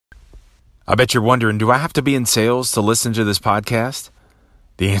I bet you're wondering, do I have to be in sales to listen to this podcast?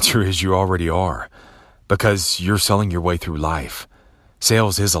 The answer is you already are, because you're selling your way through life.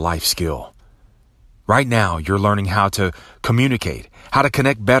 Sales is a life skill. Right now, you're learning how to communicate, how to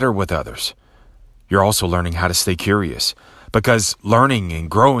connect better with others. You're also learning how to stay curious, because learning and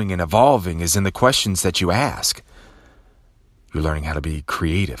growing and evolving is in the questions that you ask. You're learning how to be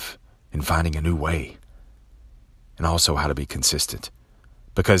creative and finding a new way, and also how to be consistent,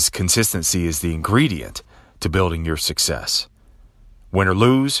 because consistency is the ingredient to building your success. Win or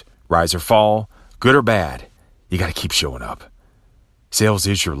lose, rise or fall, good or bad, you got to keep showing up. Sales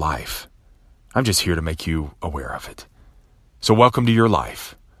is your life. I'm just here to make you aware of it. So welcome to your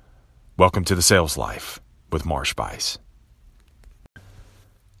life. Welcome to the Sales Life with Marsh Bice.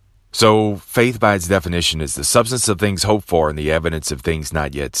 So faith by its definition is the substance of things hoped for and the evidence of things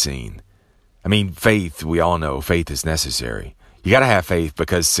not yet seen. I mean, faith, we all know faith is necessary. You got to have faith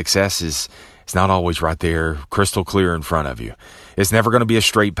because success is not always right there, crystal clear in front of you. It's never going to be a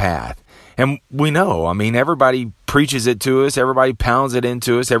straight path. And we know, I mean, everybody preaches it to us. Everybody pounds it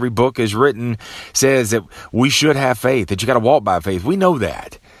into us. Every book is written, says that we should have faith, that you got to walk by faith. We know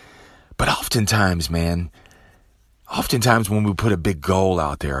that. But oftentimes, man, when we put a big goal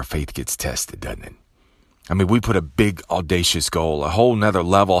out there, our faith gets tested, doesn't it? I mean, we put a big, audacious goal, a whole nother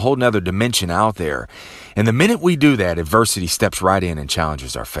level, a whole nother dimension out there. And the minute we do that, adversity steps right in and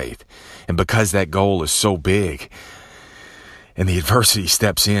challenges our faith. And because that goal is so big and the adversity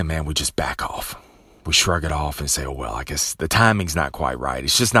steps in, man, we just back off. We shrug it off and say, oh, well, I guess the timing's not quite right.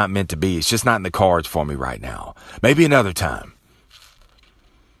 It's just not meant to be. It's just not in the cards for me right now. Maybe another time.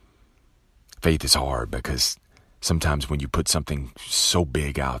 Faith is hard because sometimes when you put something so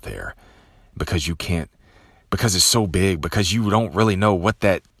big out there, because it's so big, because you don't really know what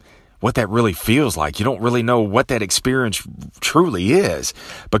that really feels like. You don't really know what that experience truly is.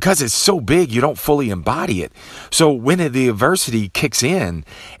 Because it's so big, you don't fully embody it. So when the adversity kicks in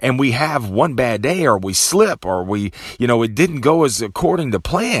and we have one bad day or we slip or it didn't go as according to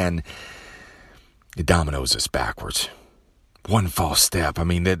plan, it dominoes us backwards. One false step. I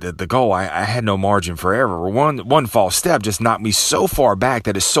mean, the goal, I had no margin for error. One false step just knocked me so far back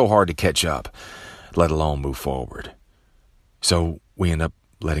that it's so hard to catch up, let alone move forward. So we end up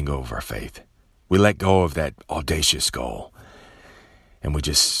letting go of our faith. We let go of that audacious goal. And we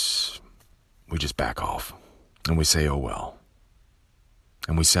just back off. And we say, oh well.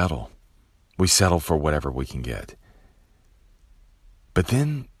 And we settle. We settle for whatever we can get. But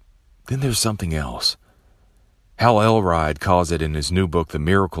then there's something else. Hal Elrod calls it in his new book, The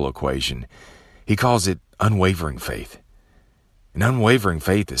Miracle Equation. He calls it unwavering faith. And unwavering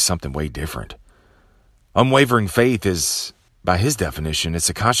faith is something way different. Unwavering faith is, by his definition, it's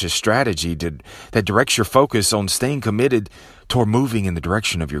a conscious strategy that directs your focus on staying committed toward moving in the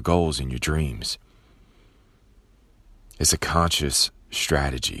direction of your goals and your dreams. It's a conscious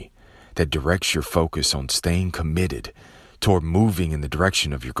strategy that directs your focus on staying committed toward moving in the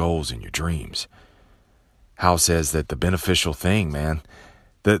direction of your goals and your dreams. Hal says that the beneficial thing, man,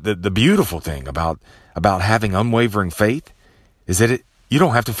 the beautiful thing about having unwavering faith is that you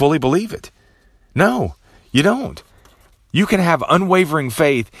don't have to fully believe it. No, you don't. You can have unwavering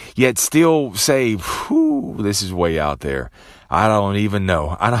faith, yet still say, whew, this is way out there. I don't even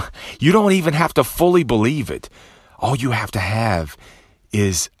know. You don't even have to fully believe it. All you have to have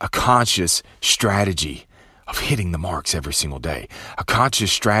is a conscious strategy of hitting the marks every single day. A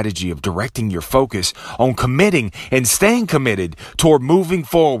conscious strategy of directing your focus on committing and staying committed toward moving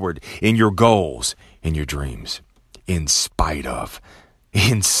forward in your goals, in your dreams, in spite of,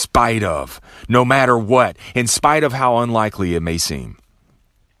 no matter what, in spite of how unlikely it may seem.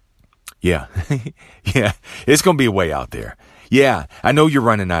 Yeah, yeah, it's going to be a way out there. Yeah, I know you're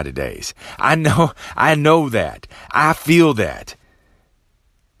running out of days. I know that. I feel that.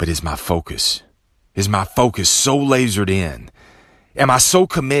 But is my focus so lasered in? Am I so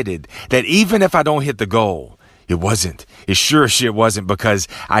committed that even if I don't hit the goal, it sure as shit wasn't because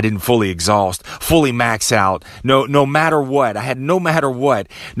I didn't fully exhaust, fully max out. No matter what happened, no matter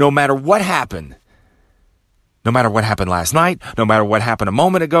what happened last night, no matter what happened a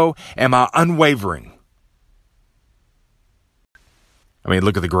moment ago, am I unwavering? I mean,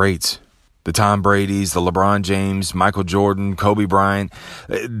 look at the greats. The Tom Brady's, the LeBron James, Michael Jordan, Kobe Bryant,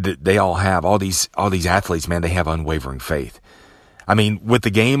 they all have, all these athletes, man, they have unwavering faith. I mean, with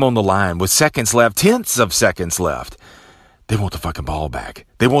the game on the line, with seconds left, tenths of seconds left, they want the fucking ball back.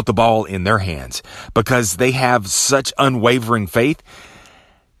 They want the ball in their hands because they have such unwavering faith.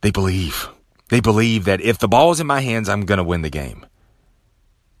 They believe that if the ball is in my hands, I'm going to win the game.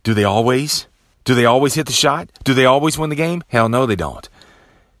 Do they always hit the shot? Do they always win the game? Hell no, they don't.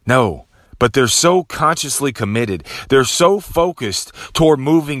 No. but they're so consciously committed. They're so focused toward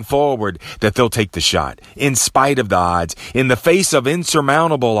moving forward that they'll take the shot in spite of the odds, in the face of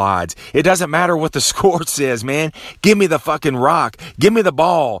insurmountable odds. It doesn't matter what the score says, man. Give me the fucking rock. Give me the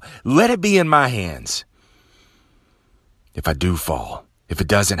ball. Let it be in my hands. If I do fall, if it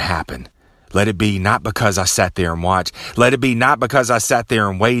doesn't happen, let it be not because I sat there and watched. Let it be not because I sat there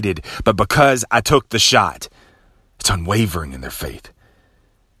and waited, but because I took the shot. It's unwavering in their faith.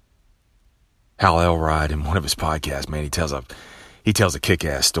 Hal Elrod, in one of his podcasts, man, he tells a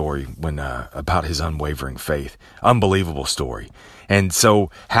kick-ass story about his unwavering faith. Unbelievable story. And so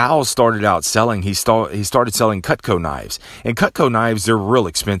Hal started out selling. He started selling Cutco knives, and Cutco knives, they're real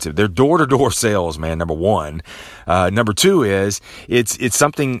expensive. They're door-to-door sales, man. Number one. Number two is it's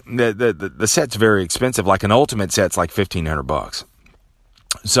something that the set's very expensive. Like an ultimate set's like $1,500.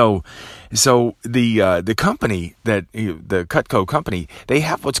 So the company the Cutco company, they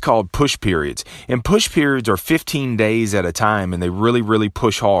have what's called push periods, and push periods are 15 days at a time, and they really, really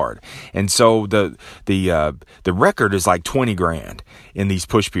push hard. And so the record is like 20 grand in these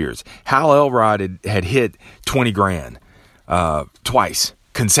push periods. Hal Elrod had hit 20 grand, twice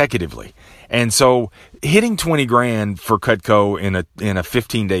consecutively. And so hitting 20 grand for Cutco in a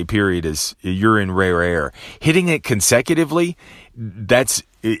 15-day period you're in rare air. Hitting it consecutively, that's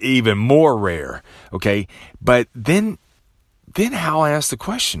even more rare. Okay. But then Hal asked the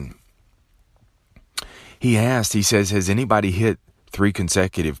question. He says, has anybody hit 3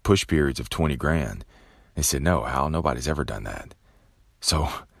 consecutive push periods of 20 grand? They said, no, Hal, nobody's ever done that. So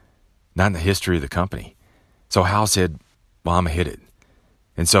not in the history of the company. So Hal said, well, I'm going to hit it.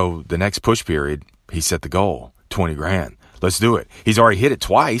 And so the next push period, he set the goal, 20 grand. Let's do it. He's already hit it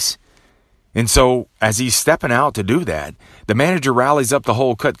twice. And so as he's stepping out to do that, the manager rallies up the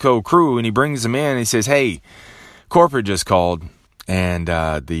whole Cutco crew, and he brings them in and he says, hey, corporate just called, and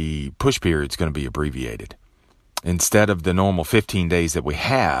the push period's going to be abbreviated. Instead of the normal 15 days that we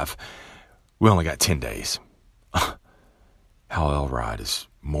have, we only got 10 days. Hal Elrod is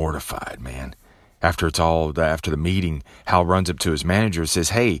mortified, man. After the meeting, Hal runs up to his manager and says,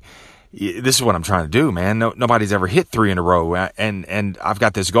 hey, this is what I'm trying to do, man. Nobody's ever hit 3 in a row. And I've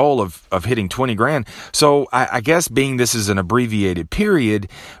got this goal of hitting 20 grand. So I guess being this is an abbreviated period,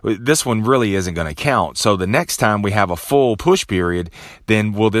 this one really isn't going to count. So the next time we have a full push period,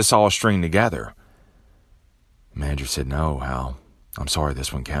 then will this all string together? The manager said, no, Hal, I'm sorry,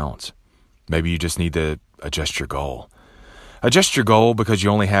 this one counts. Maybe you just need to adjust your goal. Adjust your goal because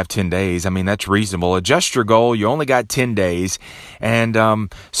you only have 10 days. I mean, that's reasonable. Adjust your goal. You only got 10 days. And and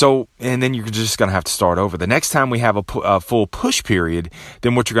then you're just going to have to start over. The next time we have a full push period,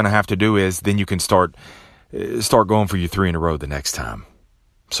 then what you're going to have to do is then you can start going for your 3 in a row the next time.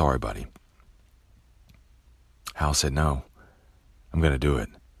 Sorry, buddy. Hal said, no, I'm going to do it.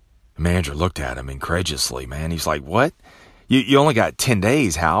 The manager looked at him incredulously, man. He's like, what? You only got 10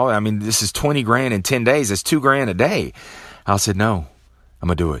 days, Hal. I mean, this is 20 grand in 10 days. That's $2 grand a day. Hal said, no, I'm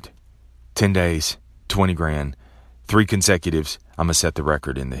going to do it. 10 days, 20 grand, 3 consecutives. I'm going to set the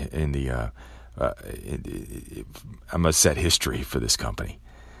record I'm going to set history for this company.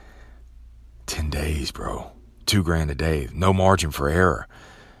 10 days, bro. $2 grand a day. No margin for error.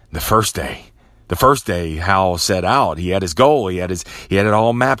 The first day Hal set out, he had his goal. He had it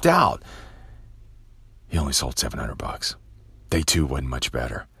all mapped out. He only sold $700. Day 2 wasn't much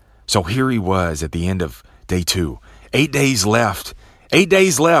better. So here he was at the end of day 2. 8 days left. 8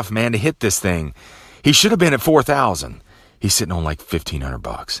 days left, man, to hit this thing. He should have been at 4,000. He's sitting on like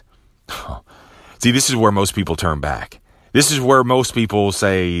 $1,500. See, this is where most people turn back. This is where most people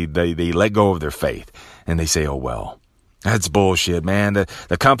say they let go of their faith. And they say, oh, well, that's bullshit, man.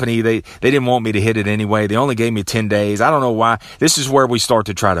 The company, they didn't want me to hit it anyway. They only gave me 10 days. I don't know why. This is where we start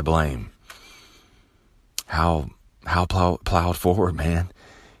to try to blame. How plowed forward, man.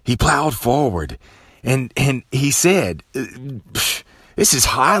 He plowed forward. And he said, this is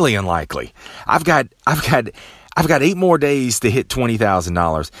highly unlikely. I've got 8 more days to hit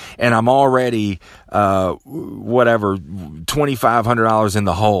 $20,000, and I'm already $2,500 in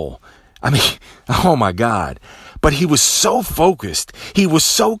the hole. I mean, oh my God. But he was so focused. He was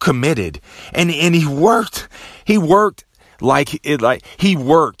so committed, and he worked. He worked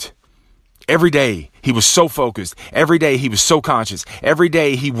every day. He was so focused. Every day he was so conscious. Every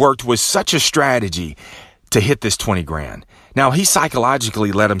day he worked with such a strategy to hit this 20 grand. Now, he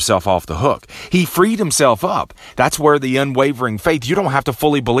psychologically let himself off the hook. He freed himself up. That's where the unwavering faith, you don't have to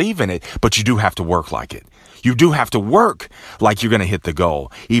fully believe in it, but you do have to work like it. You do have to work like you're going to hit the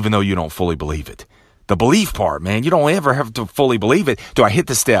goal, even though you don't fully believe it. The belief part, man. You don't ever have to fully believe it. Do I hit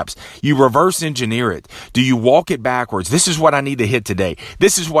the steps? You reverse engineer it. Do you walk it backwards? This is what I need to hit today.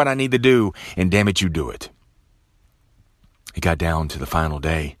 This is what I need to do. And damn it, you do it. It got down to the final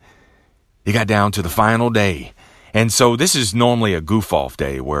day. And so this is normally a goof off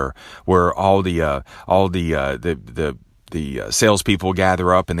day where all the salespeople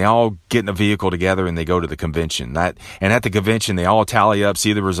gather up and they all get in a vehicle together and they go to the convention. And at the convention they all tally up,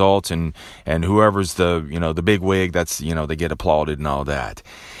 see the results, and whoever's the big wig, that's they get applauded and all that.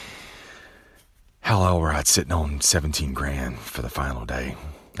 Hal Elrod sitting on 17 grand for the final day.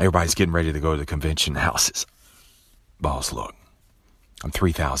 Everybody's getting ready to go to the convention. Hal says, "Boss, look, I'm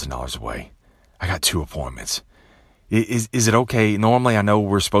 $3,000 away. I got 2 appointments. Is it okay? Normally I know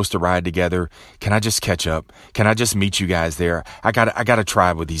we're supposed to ride together. Can I just catch up? Can I just meet you guys there? I gotta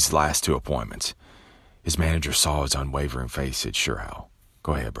try with these last 2 appointments." His manager saw his unwavering face, said, "Sure, Hal.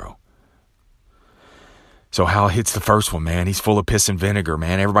 Go ahead, bro." So Hal hits the first one, man. He's full of piss and vinegar,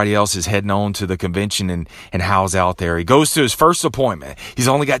 man. Everybody else is heading on to the convention and Hal's out there. He goes to his first appointment. He's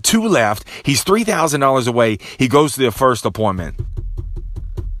only got 2 left. He's $3,000 away. He goes to the first appointment.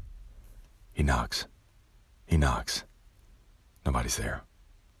 He knocks. Nobody's there.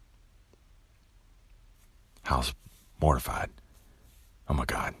 Hal's mortified. Oh my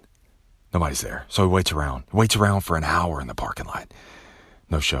God. Nobody's there. So he waits around. For an hour in the parking lot.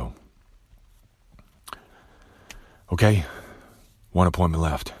 No show. Okay. 1 appointment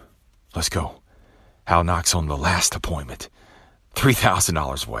left. Let's go. Hal knocks on the last appointment.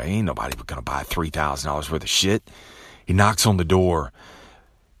 $3,000 away. Ain't nobody gonna buy $3,000 worth of shit. He knocks on the door.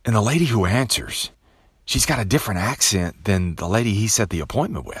 And the lady who answers, she's got a different accent than the lady he set the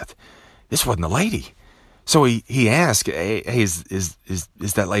appointment with. This wasn't the lady. So he asked, hey, is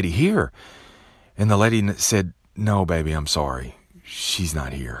that lady here? And the lady said, "No, baby, I'm sorry. She's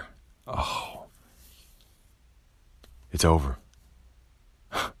not here." Oh. It's over.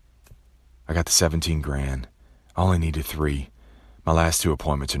 I got the 17 grand. I only needed 3. My last 2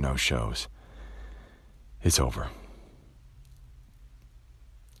 appointments are no shows. It's over.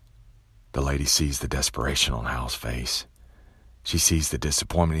 The lady sees the desperation on Hal's face. She sees the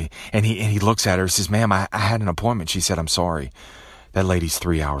disappointment. And he looks at her and says, "Ma'am, I had an appointment." She said, "I'm sorry. That lady's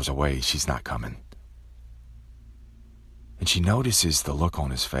 3 hours away. She's not coming." And she notices the look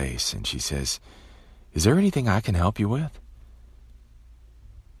on his face. And she says, "Is there anything I can help you with?"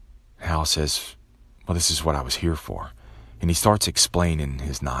 Hal says, "Well, this is what I was here for." And he starts explaining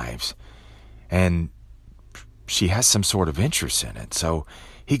his knives. And she has some sort of interest in it. So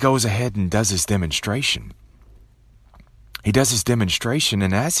he goes ahead and does his demonstration. And as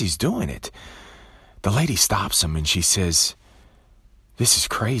he's doing it, the lady stops him and she says, "This is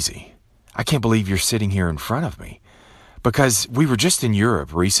crazy. I can't believe you're sitting here in front of me." Because we were just in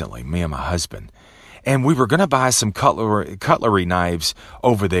Europe recently, me and my husband, and we were going to buy some cutlery knives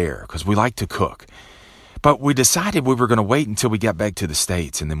over there because we like to cook. But we decided we were going to wait until we got back to the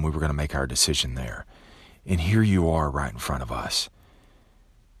States, and then we were going to make our decision there. And here you are right in front of us.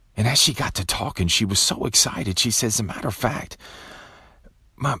 And as she got to talking, she was so excited. She says, "As a matter of fact,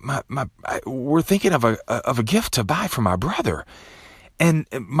 we're thinking of a gift to buy for my brother. And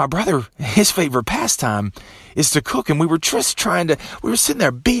my brother, his favorite pastime is to cook. And we were sitting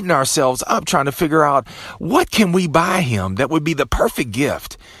there beating ourselves up trying to figure out what can we buy him that would be the perfect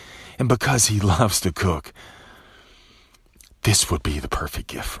gift. And because he loves to cook, this would be the perfect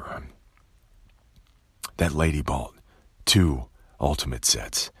gift for him." That lady bought 2 ultimate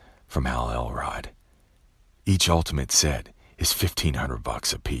sets from Hal Elrod. Each ultimate set is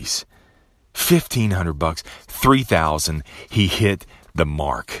 $1,500 a piece. $1,500, $3,000. He hit the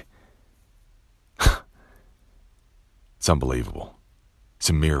mark. It's unbelievable. It's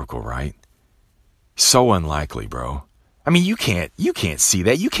a miracle, right? So unlikely, bro. I mean, you can't see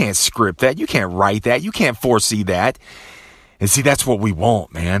that. You can't script that. You can't write that. You can't foresee that. And see, that's what we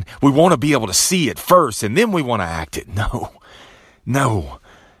want, man. We want to be able to see it first, and then we want to act it. No.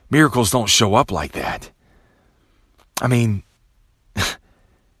 Miracles don't show up like that. I mean,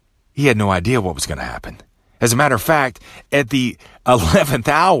 he had no idea what was going to happen. As a matter of fact, at the 11th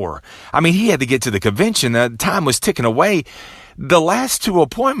hour, he had to get to the convention. The time was ticking away. The last 2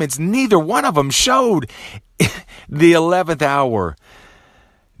 appointments, neither one of them showed. The 11th hour,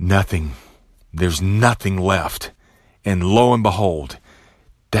 nothing. There's nothing left. And lo and behold,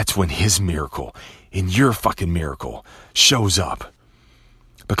 that's when his miracle, and your fucking miracle, shows up.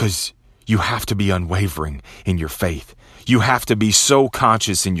 Because you have to be unwavering in your faith. You have to be so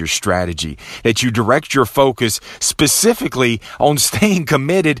conscious in your strategy that you direct your focus specifically on staying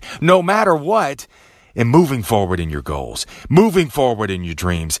committed no matter what. and moving forward in your goals, moving forward in your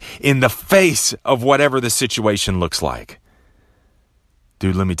dreams, in the face of whatever the situation looks like.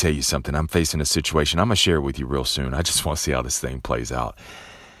 Dude, let me tell you something. I'm facing a situation. I'm going to share it with you real soon. I just want to see how this thing plays out.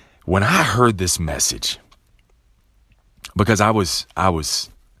 When I heard this message, because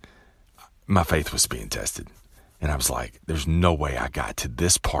my faith was being tested. And I was like, there's no way I got to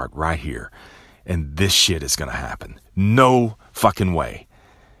this part right here and this shit is going to happen. No fucking way.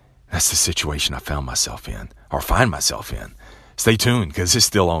 That's the situation I found myself in, or find myself in. Stay tuned, because it's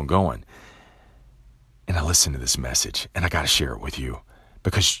still ongoing. And I listened to this message, and I got to share it with you,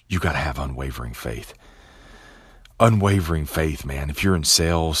 because you got to have unwavering faith. Unwavering faith, man. If you're in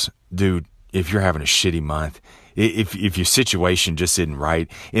sales, dude, if you're having a shitty month, if your situation just isn't right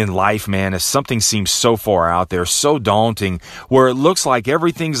in life, man, if something seems so far out there, so daunting, where it looks like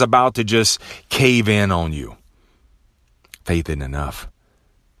everything's about to just cave in on you, faith isn't enough.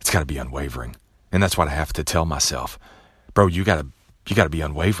 It's got to be unwavering. And that's what I have to tell myself. Bro, you got to be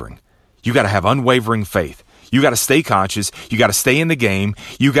unwavering. You got to have unwavering faith. You got to stay conscious. You got to stay in the game.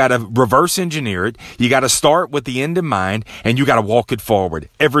 You got to reverse engineer it. You got to start with the end in mind, and you got to walk it forward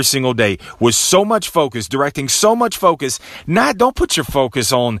every single day with so much focus, directing so much focus. Don't put your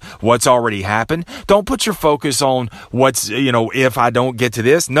focus on what's already happened. Don't put your focus on what's, if I don't get to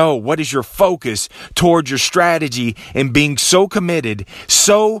this. No, what is your focus towards your strategy and being so committed,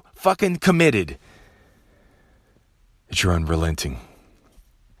 so fucking committed that you're unrelenting.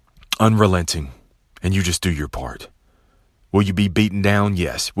 Unrelenting. And you just do your part. Will you be beaten down?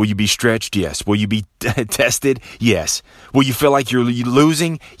 Yes. Will you be stretched? Yes. Will you be tested? Yes. Will you feel like you're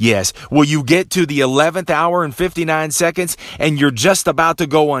losing? Yes. Will you get to the 11th hour and 59 seconds and you're just about to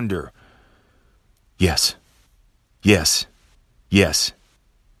go under? Yes. Yes. Yes.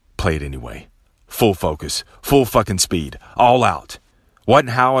 Play it anyway. Full focus. Full fucking speed. All out. What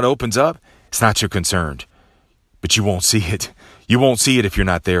and how it opens up? It's not your concern. But you won't see it. You won't see it if you're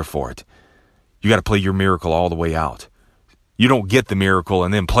not there for it. You got to play your miracle all the way out. You don't get the miracle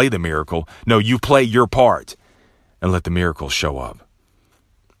and then play the miracle. No, you play your part and let the miracle show up.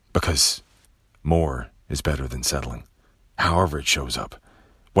 Because more is better than settling. However it shows up.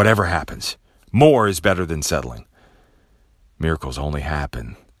 Whatever happens, more is better than settling. Miracles only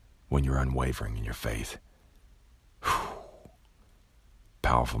happen when you're unwavering in your faith. Whew.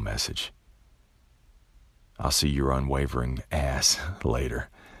 Powerful message. I'll see your unwavering ass later.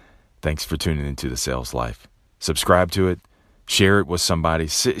 Thanks for tuning into The Sales Life. Subscribe to it. Share it with somebody.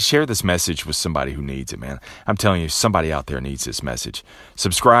 Share this message with somebody who needs it, man. I'm telling you, somebody out there needs this message.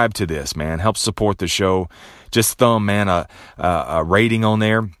 Subscribe to this, man. Help support the show. Just thumb, man, a rating on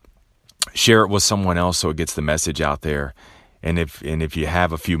there. Share it with someone else so it gets the message out there. And if you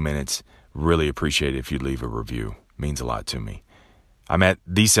have a few minutes, really appreciate it if you leave a review. It means a lot to me. I'm at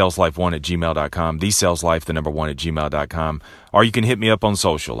thesaleslife1@gmail.com, thesaleslife1@gmail.com, or you can hit me up on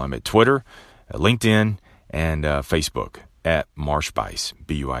social. I'm at Twitter, LinkedIn, and Facebook at Marsh Bice,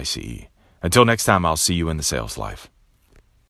 B-U-I-C-E. Until next time, I'll see you in the sales life.